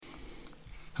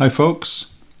Hi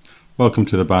folks, welcome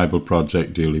to the Bible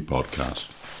Project Daily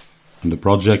Podcast. And the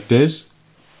project is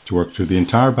to work through the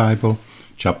entire Bible,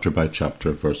 chapter by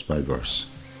chapter, verse by verse.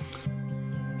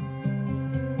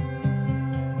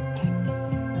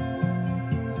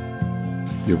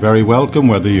 You're very welcome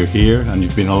whether you're here and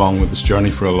you've been along with this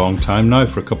journey for a long time now,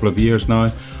 for a couple of years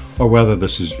now, or whether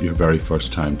this is your very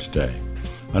first time today.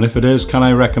 And if it is, can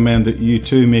I recommend that you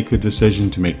too make the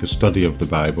decision to make the study of the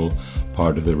Bible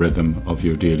part of the rhythm of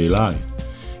your daily life.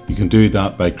 You can do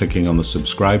that by clicking on the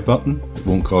subscribe button. It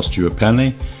won't cost you a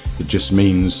penny. It just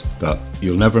means that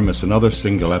you'll never miss another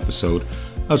single episode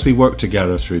as we work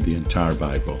together through the entire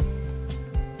Bible.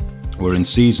 We're in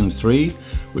season 3,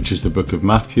 which is the book of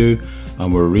Matthew,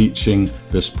 and we're reaching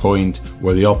this point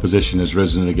where the opposition has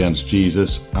risen against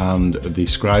Jesus and the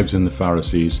scribes and the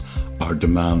Pharisees are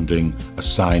demanding a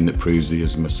sign that proves he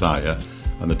is Messiah.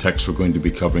 And the text we're going to be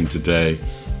covering today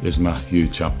is Matthew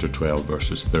chapter 12,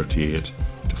 verses 38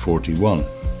 to 41.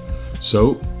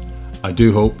 So, I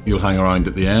do hope you'll hang around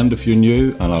at the end if you're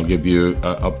new, and I'll give you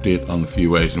an update on a few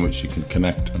ways in which you can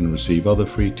connect and receive other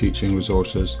free teaching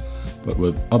resources. But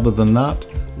other than that,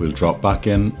 we'll drop back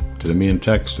in to the main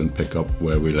text and pick up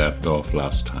where we left off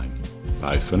last time.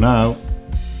 Bye for now.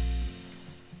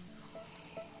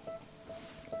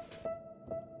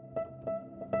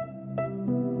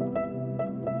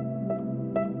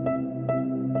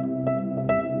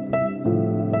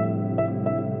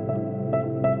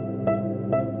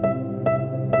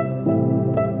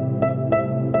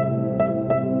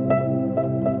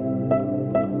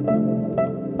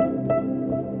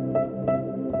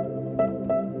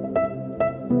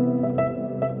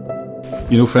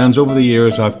 You know, friends, over the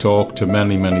years I've talked to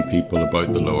many people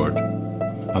about the Lord,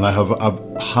 and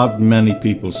I've had many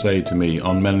people say to me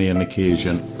on many an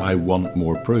occasion, I want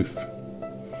more proof.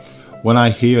 When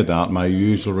I hear that, my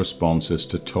usual response is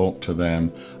to talk to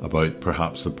them about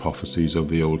perhaps the prophecies of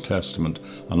the Old Testament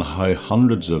and how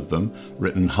hundreds of them,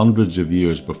 written hundreds of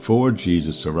years before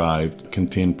Jesus arrived,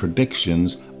 contain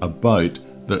predictions about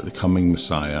the coming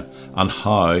Messiah and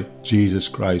how Jesus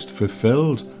Christ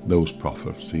fulfilled those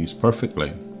prophecies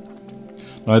perfectly.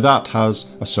 Now that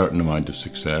has a certain amount of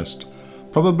success.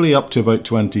 Probably up to about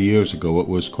 20 years ago it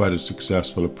was quite a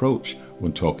successful approach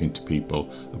when talking to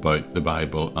people about the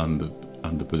Bible and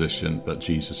the position that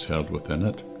Jesus held within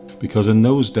it. Because in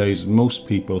those days most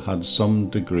people had some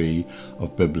degree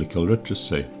of biblical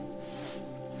literacy.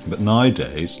 But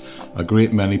nowadays a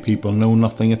great many people know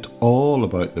nothing at all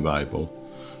about the Bible.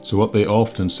 So what they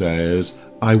often say is,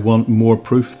 I want more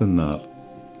proof than that.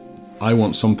 I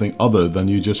want something other than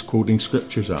you just quoting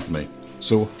scriptures at me.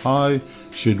 So how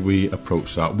should we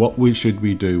approach that? What should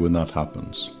we do when that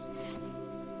happens?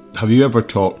 Have you ever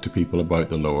talked to people about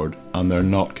the Lord and they're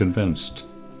not convinced?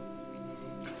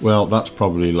 Well, that's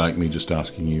probably like me just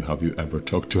asking you, have you ever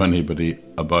talked to anybody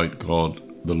about God,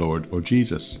 the Lord, or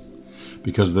Jesus?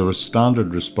 Because the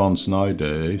standard response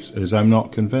nowadays is, I'm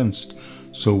not convinced.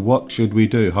 So what should we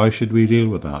do? How should we deal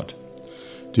with that?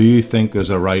 Do you think there's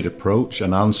a right approach,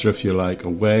 an answer if you like, a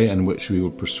way in which we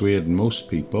will persuade most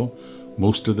people,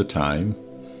 most of the time,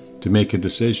 to make a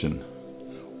decision?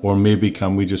 Or maybe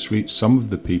can we just reach some of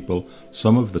the people,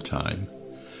 some of the time?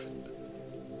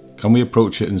 Can we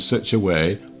approach it in such a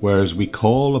way whereas we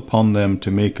call upon them to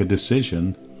make a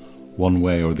decision one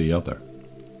way or the other?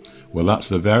 Well, that's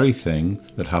the very thing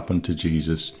that happened to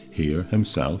Jesus here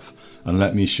himself, and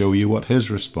let me show you what his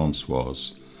response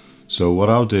was. So what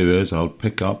I'll do is I'll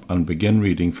pick up and begin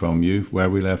reading from you where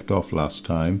we left off last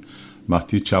time,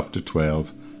 Matthew chapter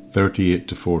 12, 38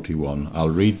 to 41. I'll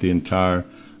read the entire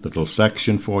little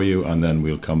section for you and then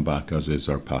we'll come back, as is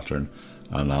our pattern,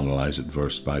 and analyse it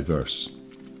verse by verse.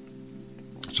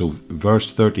 So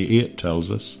verse 38 tells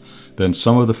us, Then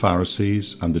some of the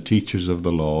Pharisees and the teachers of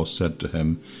the law said to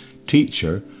him,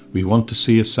 Teacher, we want to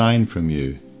see a sign from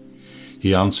you.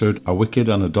 He answered, A wicked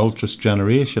and adulterous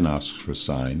generation asks for a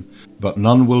sign, but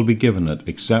none will be given it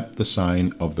except the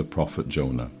sign of the prophet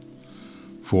Jonah.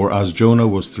 For as Jonah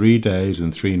was 3 days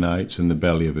and 3 nights in the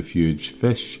belly of a huge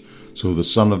fish, so the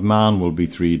Son of Man will be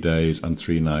 3 days and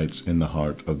 3 nights in the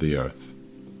heart of the earth.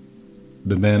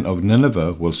 The men of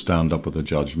Nineveh will stand up at the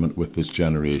judgment with this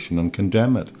generation and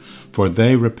condemn it, for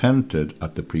they repented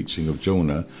at the preaching of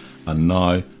Jonah, and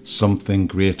now something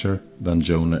greater than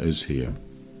Jonah is here.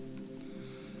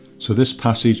 So this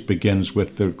passage begins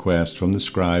with the request from the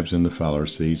scribes and the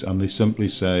Pharisees, and they simply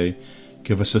say,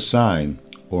 give us a sign,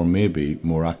 or maybe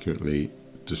more accurately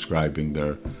describing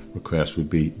their request would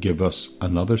be, give us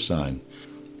another sign.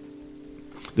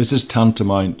 This is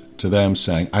tantamount to them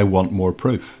saying, I want more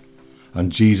proof.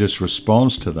 And Jesus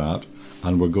responds to that,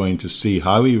 and we're going to see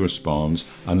how he responds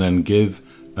and then give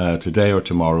today or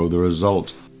tomorrow the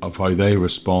result of how they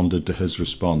responded to his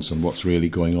response and what's really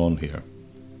going on here.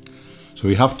 So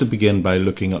we have to begin by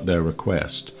looking at their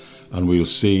request, and we'll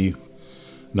see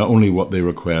not only what they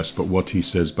request, but what he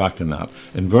says back in that.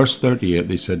 In verse 38,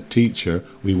 they said, "Teacher,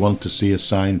 we want to see a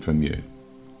sign from you."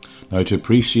 Now, to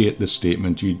appreciate this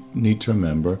statement, you need to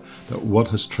remember that what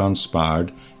has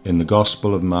transpired in the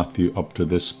Gospel of Matthew up to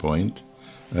this point,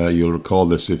 you'll recall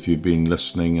this if you've been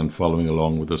listening and following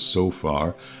along with us so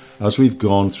far, as we've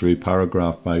gone through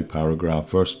paragraph by paragraph,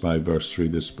 verse by verse through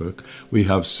this book, we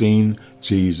have seen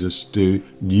Jesus do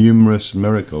numerous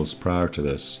miracles prior to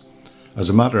this. As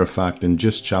a matter of fact, in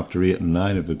just chapter 8 and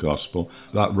 9 of the Gospel,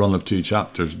 that run of 2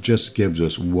 chapters just gives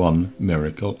us one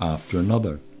miracle after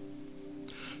another.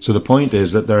 So the point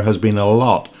is that there has been a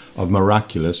lot of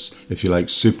miraculous, if you like,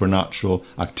 supernatural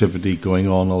activity going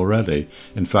on already.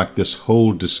 In fact, this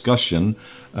whole discussion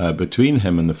between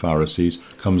him and the Pharisees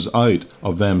comes out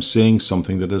of them seeing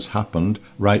something that has happened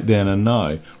right then and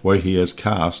now, where he has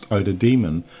cast out a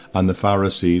demon, and the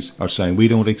Pharisees are saying, "We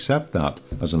don't accept that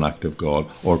as an act of God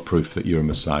or proof that you're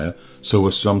Messiah, so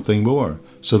is something more."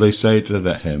 So they say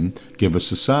to him, "Give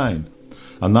us a sign."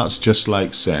 And that's just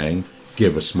like saying,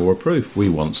 "Give us more proof. We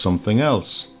want something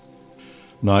else."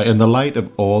 Now, in the light of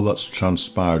all that's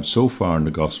transpired so far in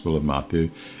the Gospel of Matthew,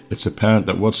 it's apparent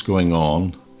that what's going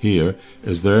on here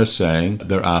is they're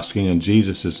asking, and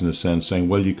Jesus is in a sense saying,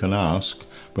 well, you can ask,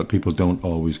 but people don't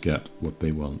always get what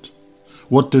they want.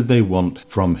 What did they want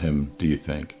from him, do you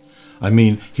think? I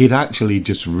mean, he'd actually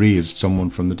just raised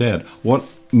someone from the dead. What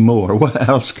more? What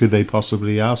else could they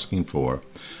possibly be asking for?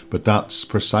 But that's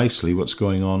precisely what's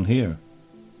going on here.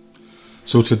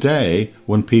 So today,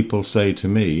 when people say to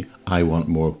me, "I want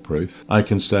more proof," I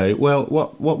can say, well,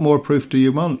 what more proof do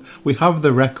you want? We have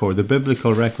the record, the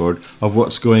biblical record of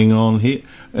what's going on here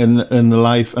in the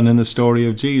life and in the story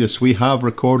of Jesus. We have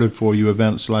recorded for you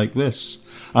events like this.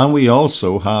 And we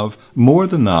also have more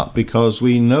than that, because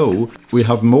we know we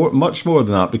have much more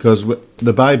than that, because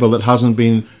the Bible that hasn't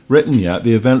been written yet,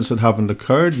 the events that haven't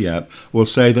occurred yet, will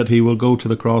say that he will go to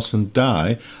the cross and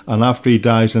die, and after he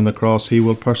dies on the cross, he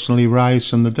will personally rise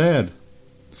from the dead.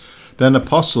 Then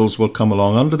apostles will come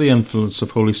along under the influence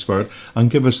of Holy Spirit and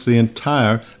give us the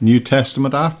entire New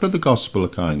Testament after the Gospel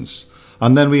accounts.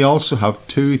 And then we also have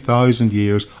 2,000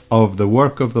 years of the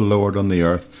work of the Lord on the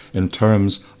earth in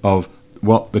terms of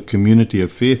what the community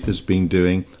of faith has been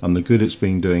doing and the good it's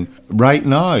been doing right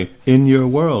now in your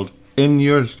world, in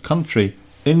your country,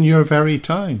 in your very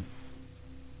town.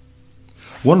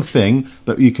 One thing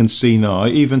that you can see now,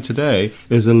 even today,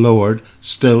 is the Lord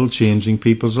still changing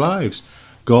people's lives.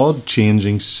 God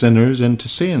changing sinners into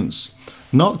saints.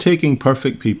 Not taking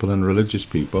perfect people and religious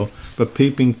people, but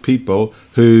people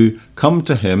who come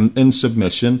to him in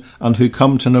submission and who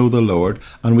come to know the Lord,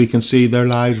 and we can see their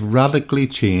lives radically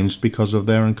changed because of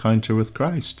their encounter with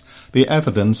Christ. The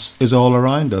evidence is all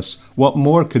around us. What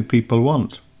more could people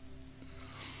want?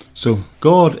 So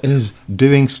God is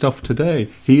doing stuff today.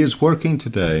 He is working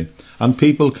today, and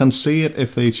people can see it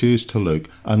if they choose to look,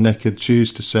 and they could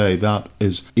choose to say that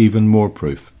is even more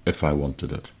proof if I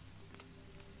wanted it.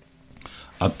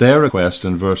 At their request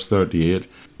in verse 38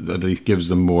 that he gives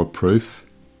them more proof,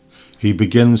 he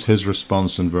begins his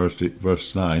response in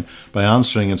verse 9 by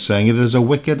answering and saying, "It is a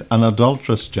wicked and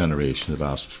adulterous generation that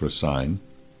asks for a sign."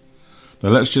 Now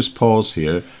let's just pause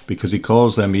here, because he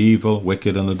calls them evil,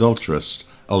 wicked and adulterous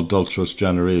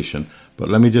generation. But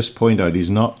let me just point out,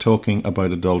 he's not talking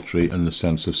about adultery in the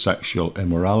sense of sexual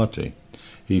immorality.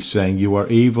 He's saying you are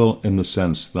evil in the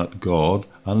sense that God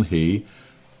and he,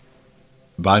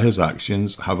 by his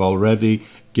actions, have already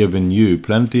given you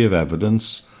plenty of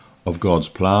evidence of God's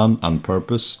plan and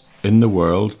purpose in the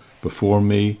world, before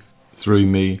me, through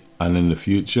me, and in the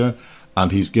future.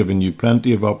 And he's given you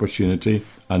plenty of opportunity,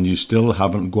 and you still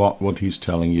haven't got what he's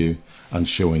telling you and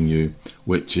showing you,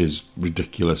 which is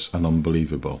ridiculous and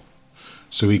unbelievable.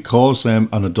 So he calls them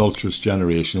an adulterous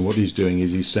generation. What he's doing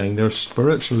is he's saying they're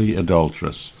spiritually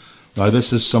adulterous. Now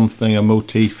this is a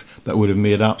motif that would have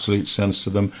made absolute sense to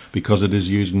them, because it is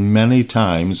used many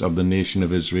times of the nation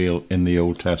of Israel in the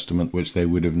Old Testament, which they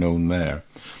would have known there.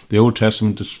 The Old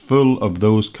Testament is full of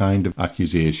those kind of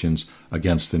accusations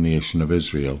against the nation of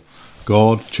Israel.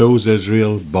 God chose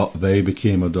Israel, but they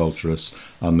became adulterous,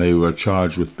 and they were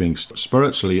charged with being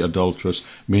spiritually adulterous,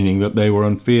 meaning that they were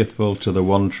unfaithful to the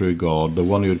one true God, the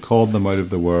one who had called them out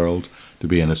of the world to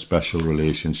be in a special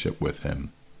relationship with him.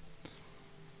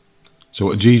 So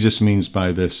what Jesus means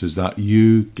by this is that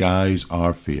you guys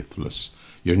are faithless.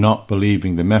 You're not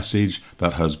believing the message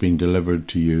that has been delivered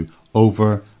to you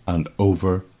over and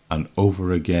over and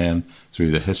over again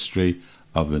through the history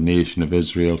of the nation of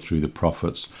Israel through the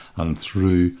prophets and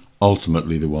through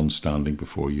ultimately the one standing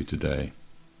before you today.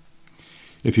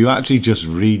 If you actually just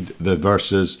read the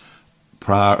verses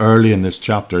early in this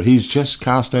chapter, he's just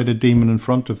cast out a demon in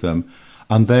front of them,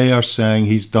 and they are saying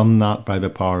he's done that by the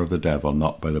power of the devil,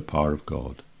 not by the power of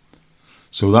God.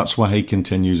 So that's why he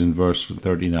continues in verse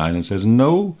 39 and says,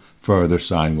 no further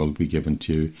sign will be given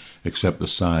to you except the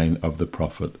sign of the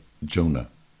prophet Jonah.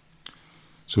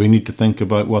 So we need to think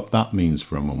about what that means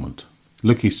for a moment.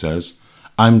 Look, he says,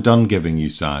 I'm done giving you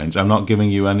signs. I'm not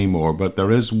giving you any more, but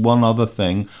there is one other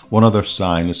thing, one other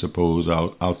sign, I suppose,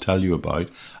 I'll tell you about,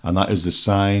 and that is the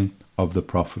sign of the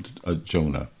prophet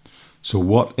Jonah. So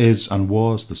what is and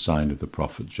was the sign of the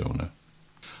prophet Jonah?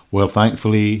 Well,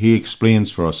 thankfully, he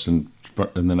explains for us in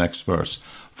the next verse.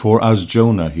 For as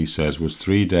Jonah, he says, was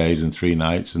 3 days and 3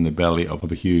 nights in the belly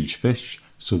of a huge fish,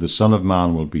 so the Son of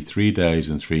Man will be 3 days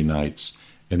and 3 nights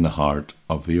in the heart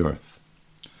of the earth.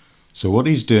 So what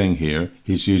he's doing here,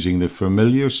 he's using the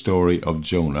familiar story of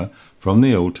Jonah from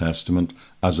the Old Testament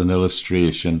as an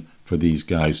illustration for these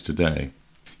guys today.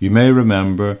 You may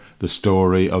remember the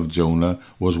story of Jonah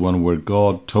was one where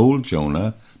God told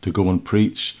Jonah to go and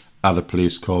preach at a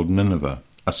place called Nineveh,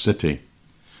 a city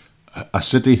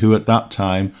who at that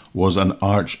time was an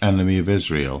arch enemy of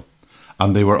Israel.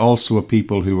 And they were also a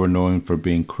people who were known for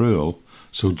being cruel.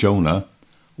 So Jonah,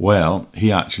 well,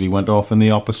 he actually went off in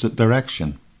the opposite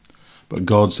direction. But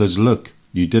God says, look,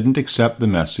 you didn't accept the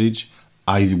message.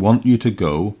 I want you to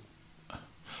go.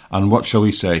 And what shall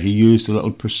we say? He used a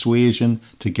little persuasion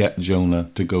to get Jonah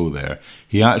to go there.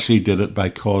 He actually did it by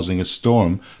causing a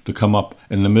storm to come up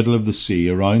in the middle of the sea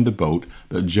around the boat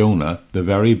that Jonah, the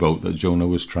very boat that Jonah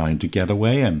was trying to get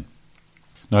away in.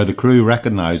 Now the crew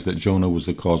recognized that Jonah was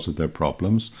the cause of their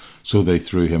problems, so they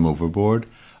threw him overboard.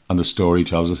 And the story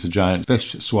tells us a giant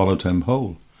fish swallowed him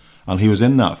whole. And he was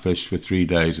in that fish for 3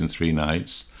 days and 3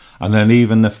 nights. And then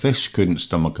even the fish couldn't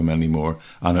stomach him anymore,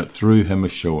 and it threw him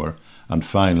ashore. And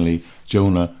finally,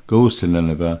 Jonah goes to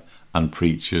Nineveh and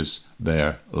preaches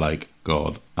there like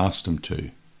God asked him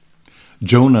to.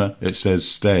 Jonah, it says,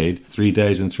 stayed 3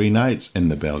 days and 3 nights in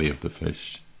the belly of the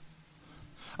fish.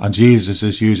 And Jesus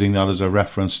is using that as a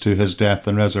reference to his death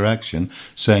and resurrection,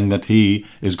 saying that he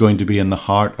is going to be in the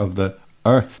heart of the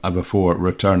earth before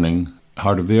returning,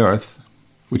 heart of the earth,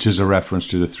 which is a reference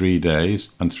to the 3 days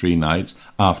and 3 nights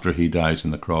after he dies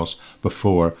on the cross,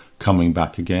 before coming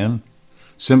back again.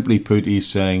 Simply put, he's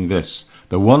saying this: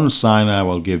 the one sign I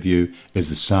will give you is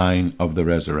the sign of the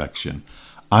resurrection.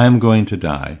 I am going to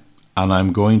die, and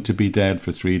I'm going to be dead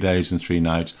for 3 days and 3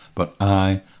 nights, but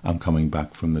I am coming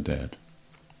back from the dead.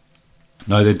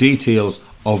 Now, the details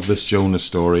of this Jonah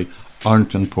story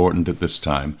aren't important at this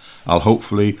time. I'll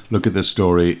hopefully look at this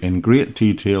story in great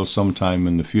detail sometime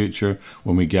in the future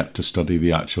when we get to study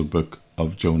the actual book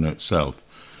of Jonah itself.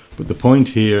 But the point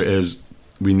here is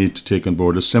we need to take on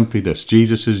board is simply this: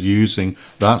 Jesus is using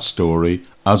that story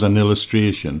as an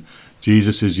illustration.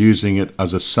 Jesus is using it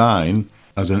as a sign,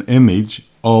 as an image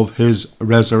of his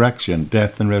resurrection,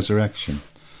 death and resurrection.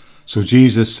 So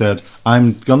Jesus said,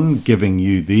 I'm done giving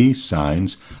you these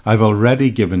signs. I've already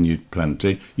given you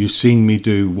plenty. You've seen me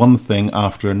do one thing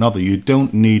after another. You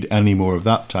don't need any more of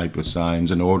that type of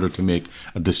signs in order to make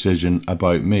a decision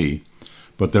about me.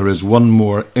 But there is one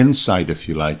more insight, if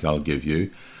you like, I'll give you.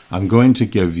 I'm going to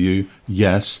give you,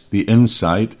 yes, the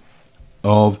insight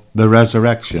of the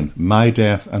resurrection, my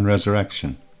death and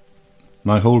resurrection.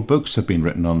 Now, whole books have been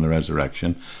written on the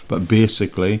resurrection, but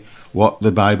basically what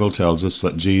the Bible tells us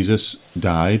that Jesus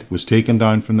died, was taken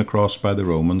down from the cross by the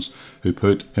Romans, who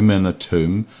put him in a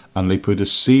tomb, and they put a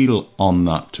seal on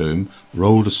that tomb,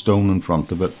 rolled a stone in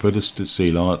front of it, put a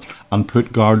seal on it, and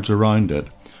put guards around it.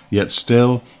 Yet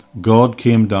still, God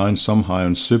came down somehow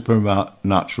and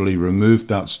supernaturally removed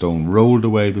that stone, rolled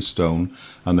away the stone,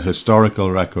 and the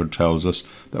historical record tells us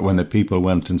that when the people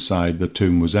went inside, the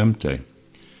tomb was empty.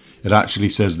 It actually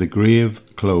says the grave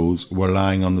clothes were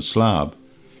lying on the slab.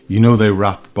 You know, they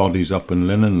wrapped bodies up in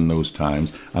linen in those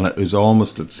times, and it is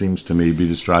almost, it seems to me, be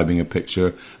describing a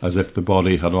picture as if the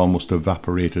body had almost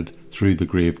evaporated through the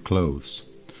grave clothes.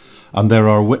 And there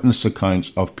are witness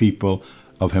accounts of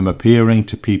him appearing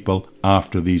to people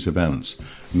after these events,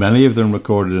 many of them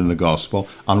recorded in the Gospel,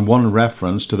 and one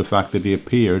reference to the fact that he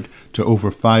appeared to over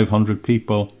 500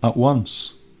 people at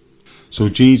once. So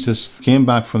Jesus came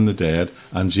back from the dead,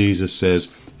 and Jesus says,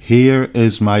 here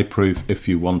is my proof if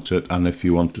you want it and if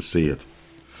you want to see it.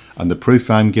 And the proof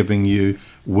I'm giving you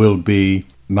will be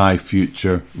my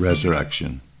future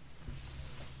resurrection.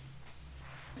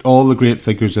 All the great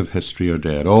figures of history are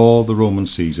dead. All the Roman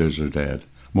Caesars are dead.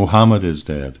 Muhammad is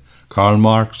dead. Karl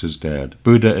Marx is dead.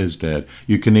 Buddha is dead.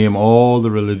 You can name all the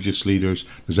religious leaders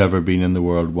there's ever been in the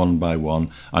world one by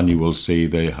one, and you will see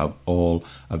they have all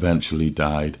eventually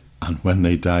died. And when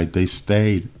they died, they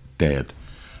stayed dead.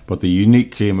 But the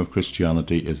unique claim of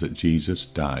Christianity is that Jesus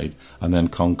died and then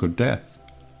conquered death.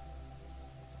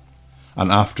 And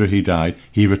after he died,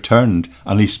 he returned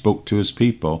and he spoke to his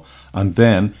people. And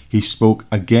then he spoke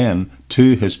again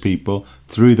to his people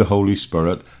through the Holy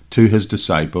Spirit, to his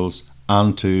disciples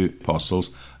and to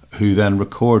apostles, who then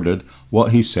recorded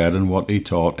what he said and what he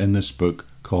taught in this book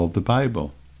called the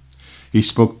Bible. He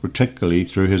spoke particularly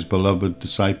through his beloved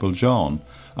disciple John.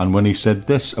 And when he said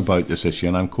this about this issue,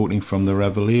 and I'm quoting from the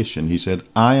Revelation, he said,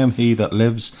 I am he that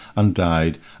lives and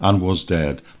died and was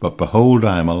dead, but behold,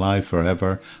 I am alive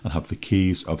forever and have the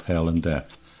keys of hell and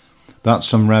death. That's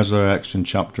from Resurrection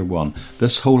chapter 1.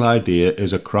 This whole idea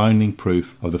is a crowning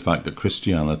proof of the fact that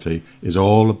Christianity is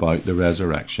all about the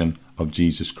resurrection of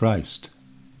Jesus Christ.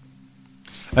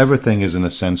 Everything is in a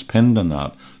sense pinned on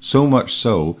that, so much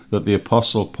so that the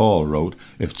Apostle Paul wrote,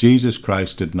 if Jesus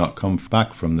Christ did not come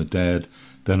back from the dead,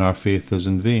 then our faith is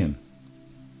in vain.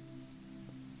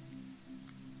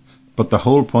 But the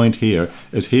whole point here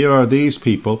is here are these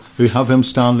people who have him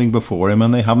standing before him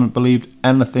and they haven't believed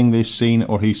anything they've seen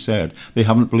or he said. They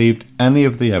haven't believed any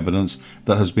of the evidence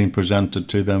that has been presented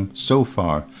to them so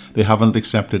far. They haven't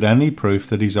accepted any proof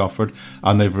that he's offered,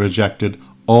 and they've rejected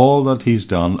all that he's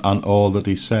done and all that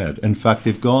he said. In fact,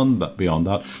 they've gone beyond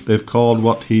that. They've called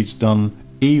what he's done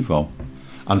evil.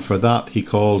 And for that he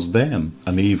calls them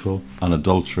an evil, an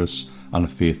adulterous and a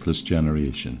faithless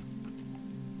generation.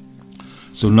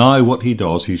 So now what he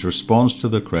does, he responds to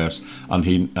the crest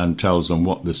and tells them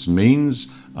what this means,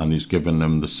 and he's given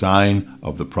them the sign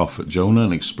of the prophet Jonah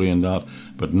and explained that.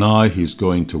 But now he's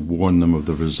going to warn them of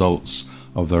the results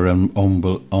of their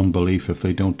unbelief if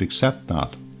they don't accept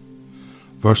that.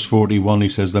 Verse 41, he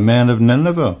says, the men of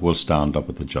Nineveh will stand up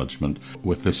at the judgment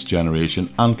with this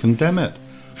generation and condemn it.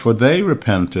 For they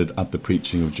repented at the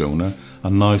preaching of Jonah,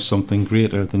 and now something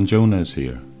greater than Jonah is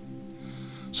here.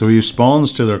 So he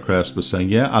responds to their crest by saying,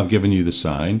 yeah, I've given you the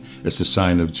sign. It's the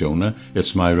sign of Jonah.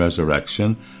 It's my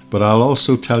resurrection. But I'll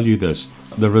also tell you this.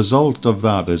 The result of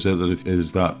that is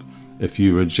that if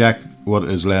you reject what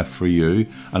is left for you,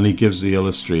 and he gives the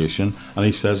illustration, and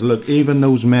he says, look, even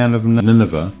those men of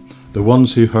Nineveh, the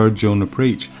ones who heard Jonah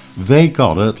preach, they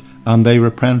got it and they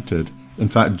repented. In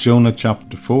fact, Jonah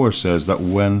chapter 4 says that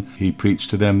when he preached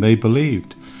to them, they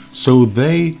believed. So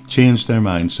they changed their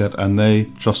mindset and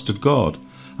they trusted God.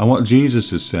 And what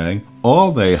Jesus is saying,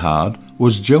 all they had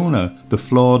was Jonah, the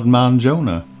flawed man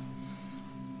Jonah.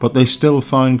 But they still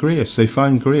found grace. They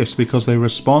found grace because they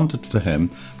responded to him.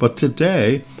 But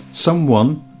today,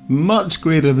 someone much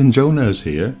greater than Jonah is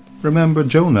here. Remember,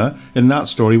 Jonah in that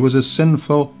story was a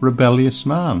sinful, rebellious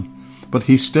man. But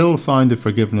he still found the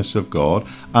forgiveness of God,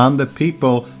 and the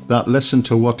people that listened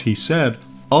to what he said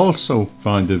also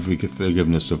found the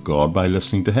forgiveness of God by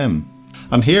listening to him.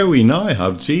 And here we now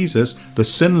have Jesus, the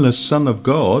sinless Son of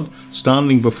God,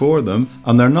 standing before them,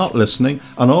 and they're not listening,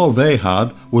 and all they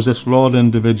had was this flawed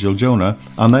individual Jonah,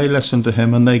 and they listened to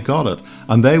him and they got it.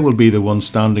 And they will be the ones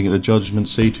standing at the judgment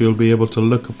seat who will be able to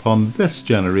look upon this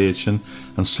generation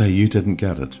and say, you didn't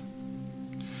get it.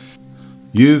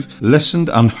 You've listened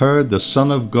and heard the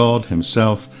Son of God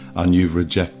himself, and you've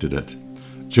rejected it.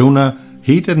 Jonah,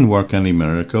 he didn't work any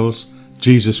miracles.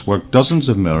 Jesus worked dozens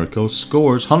of miracles,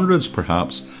 scores, hundreds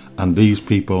perhaps, and these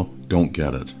people don't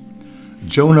get it.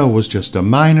 Jonah was just a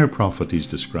minor prophet he's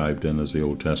described in as the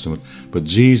Old Testament, but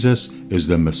Jesus is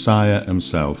the Messiah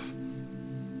himself.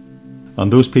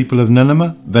 And those people of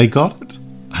Nineveh, they got it.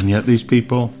 And yet these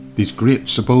people, these great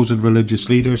supposed religious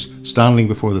leaders, standing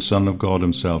before the Son of God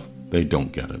himself, they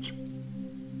don't get it.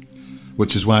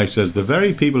 Which is why he says the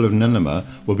very people of Nineveh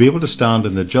will be able to stand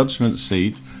in the judgment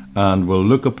seat and will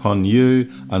look upon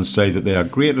you and say that they are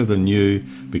greater than you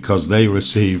because they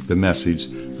received the message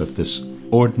that this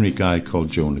ordinary guy called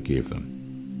Jonah gave them.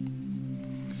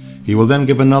 He will then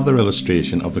give another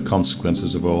illustration of the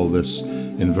consequences of all this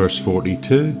in verse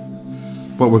 42,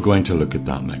 but we're going to look at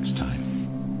that next time.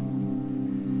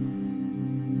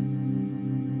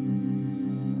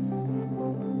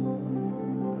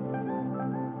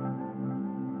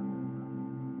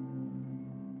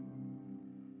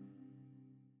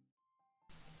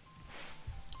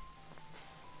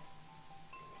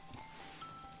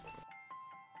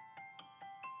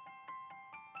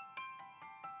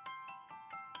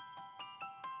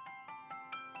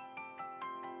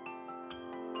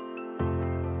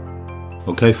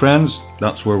 Okay, friends,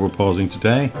 that's where we're pausing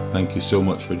today. Thank you so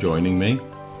much for joining me.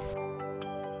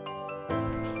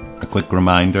 A quick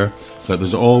reminder, But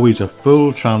there's always a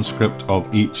full transcript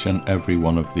of each and every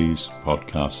one of these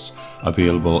podcasts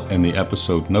available in the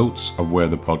episode notes of where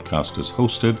the podcast is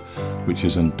hosted, which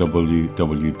is in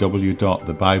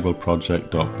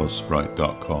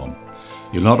www.thebibleproject.buzzsprout.com.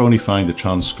 You'll not only find the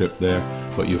transcript there,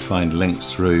 but you'll find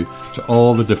links through to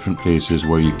all the different places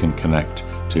where you can connect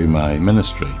to my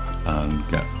ministry and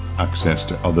get access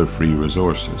to other free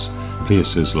resources.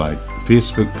 Places like the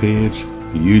Facebook page,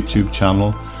 the YouTube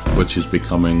channel, which is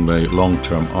becoming the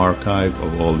long-term archive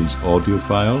of all these audio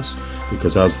files,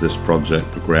 because as this project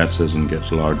progresses and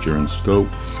gets larger in scope,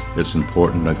 it's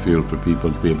important, I feel, for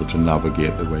people to be able to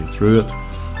navigate their way through it.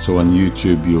 So on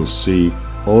YouTube you'll see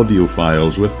audio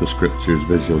files with the scriptures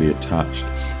visually attached,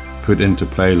 put into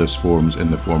playlist forms in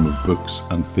the form of books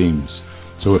and themes.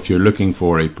 So if you're looking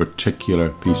for a particular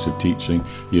piece of teaching,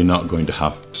 you're not going to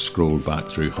have to scroll back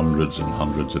through hundreds and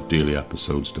hundreds of daily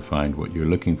episodes to find what you're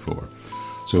looking for.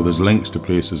 So there's links to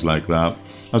places like that,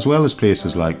 as well as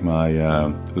places like my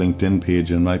LinkedIn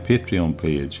page and my Patreon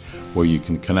page, where you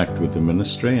can connect with the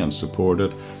ministry and support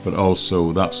it. But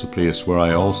also that's the place where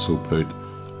I also put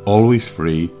always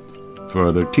free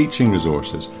further teaching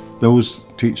resources. Those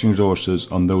teaching resources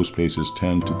on those places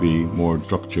tend to be more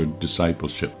structured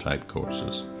discipleship type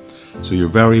courses. So you're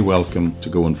very welcome to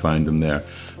go and find them there.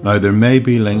 Now there may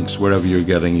be links wherever you're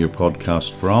getting your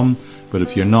podcast from, but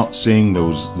if you're not seeing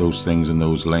those things and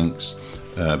those links,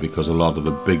 because a lot of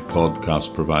the big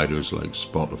podcast providers like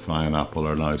Spotify and Apple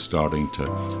are now starting to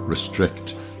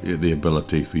restrict the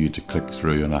ability for you to click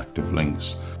through on active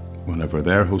links whenever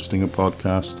they're hosting a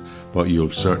podcast, but you'll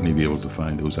certainly be able to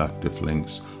find those active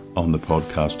links on the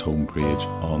podcast homepage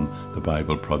on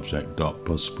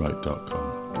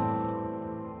thebibleproject.buzzsprout.com.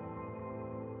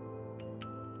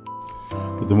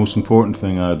 But the most important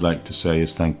thing I'd like to say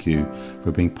is thank you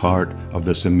for being part of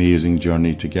this amazing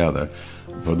journey together.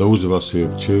 For those of us who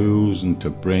have chosen to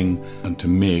bring and to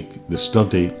make the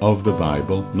study of the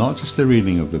Bible, not just the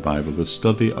reading of the Bible, the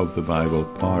study of the Bible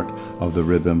part of the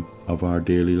rhythm of our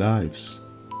daily lives.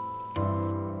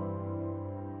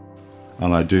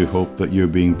 And I do hope that you're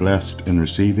being blessed in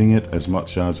receiving it as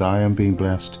much as I am being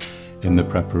blessed in the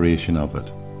preparation of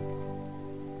it.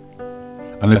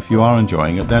 And if you are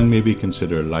enjoying it, then maybe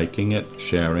consider liking it,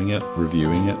 sharing it,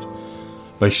 reviewing it.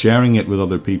 By sharing it with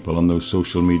other people on those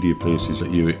social media places that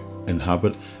you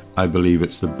inhabit, I believe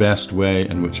it's the best way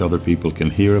in which other people can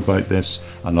hear about this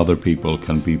and other people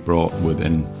can be brought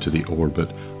within to the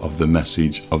orbit of the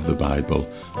message of the Bible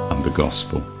and the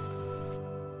gospel.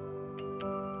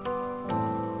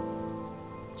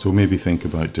 So maybe think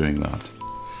about doing that.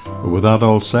 But with that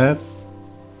all said,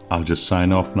 I'll just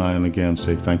sign off now and again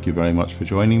say thank you very much for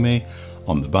joining me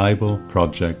on the Bible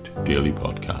Project Daily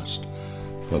Podcast.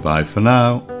 Bye-bye for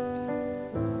now.